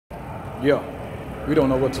Yeah, we don't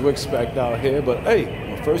know what to expect out here, but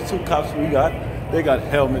hey, the first two cops we got, they got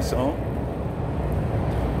helmets on.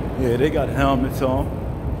 Yeah, they got helmets on.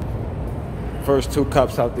 First two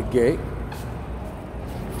cops out the gate.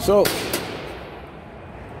 So,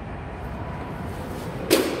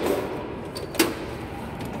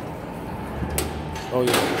 oh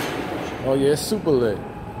yeah, it's super lit.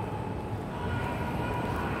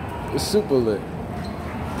 It's super lit.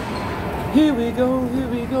 Here we go, here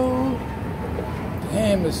we go.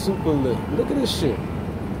 Damn, it's super lit. Look at this shit.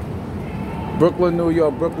 Brooklyn, New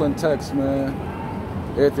York, Brooklyn, Tex, man.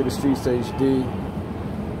 Air to the Streets HD.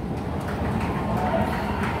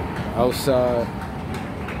 Outside.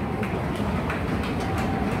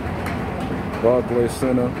 Barclays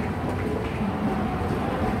Center.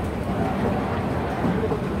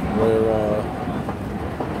 Where,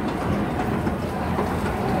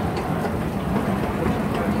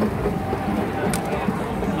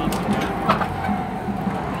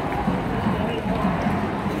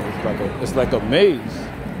 it's like a maze.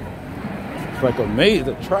 It's like a maze,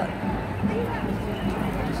 a track.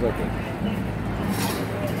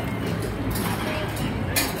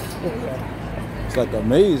 It's like a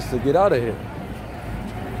maze to get out of here.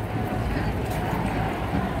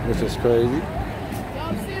 Which is crazy.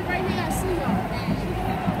 Y'all sit right here, I see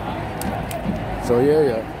y'all. So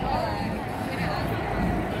yeah.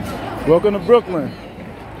 Welcome to Brooklyn.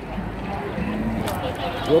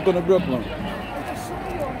 Welcome to Brooklyn.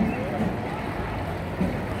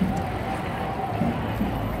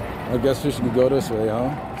 I guess we should go this way, huh?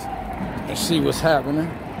 And see what's happening.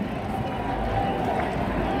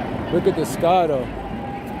 Look at the sky, though.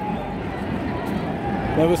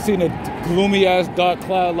 Never seen a gloomy ass dark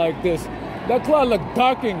cloud like this. That cloud look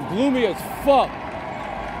dark and gloomy as fuck.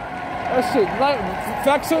 That shit, like,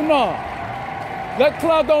 facts or not? That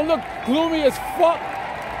cloud don't look gloomy as fuck.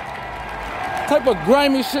 Type of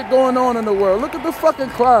grimy shit going on in the world. Look at the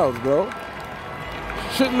fucking clouds, bro.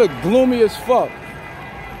 Shit look gloomy as fuck.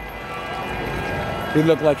 He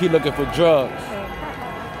look like he looking for drugs.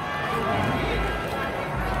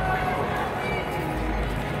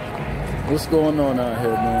 What's going on out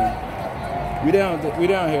here, man? We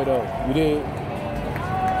down here though. We did.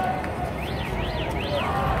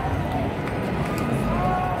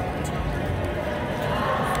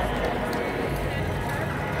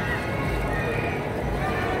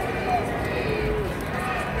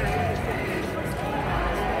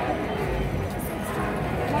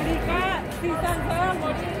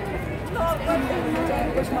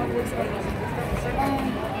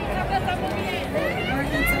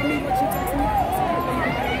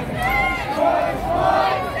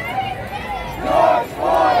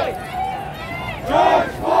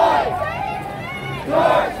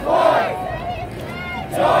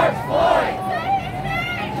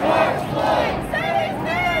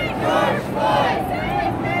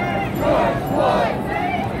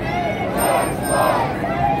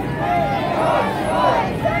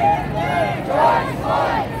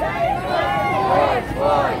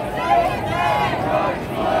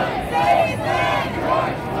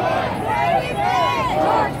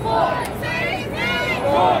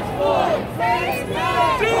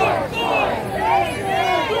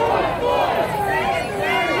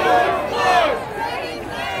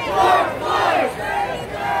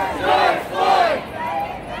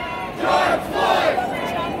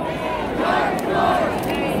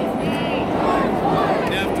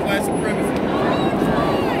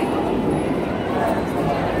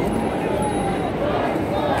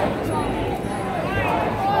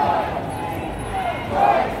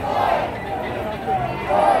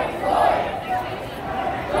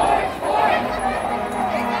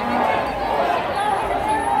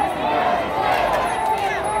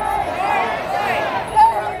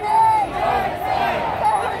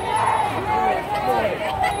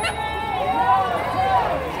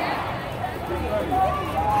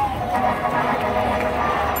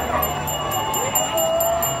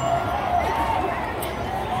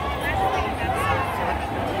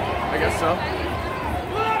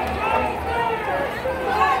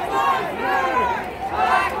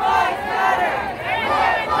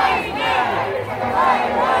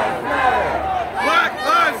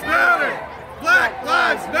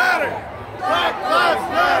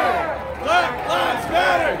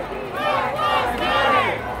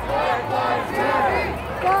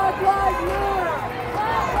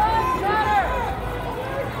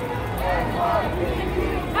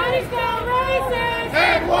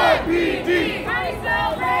 NYPD!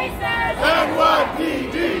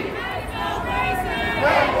 NYPD!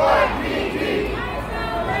 NYPD!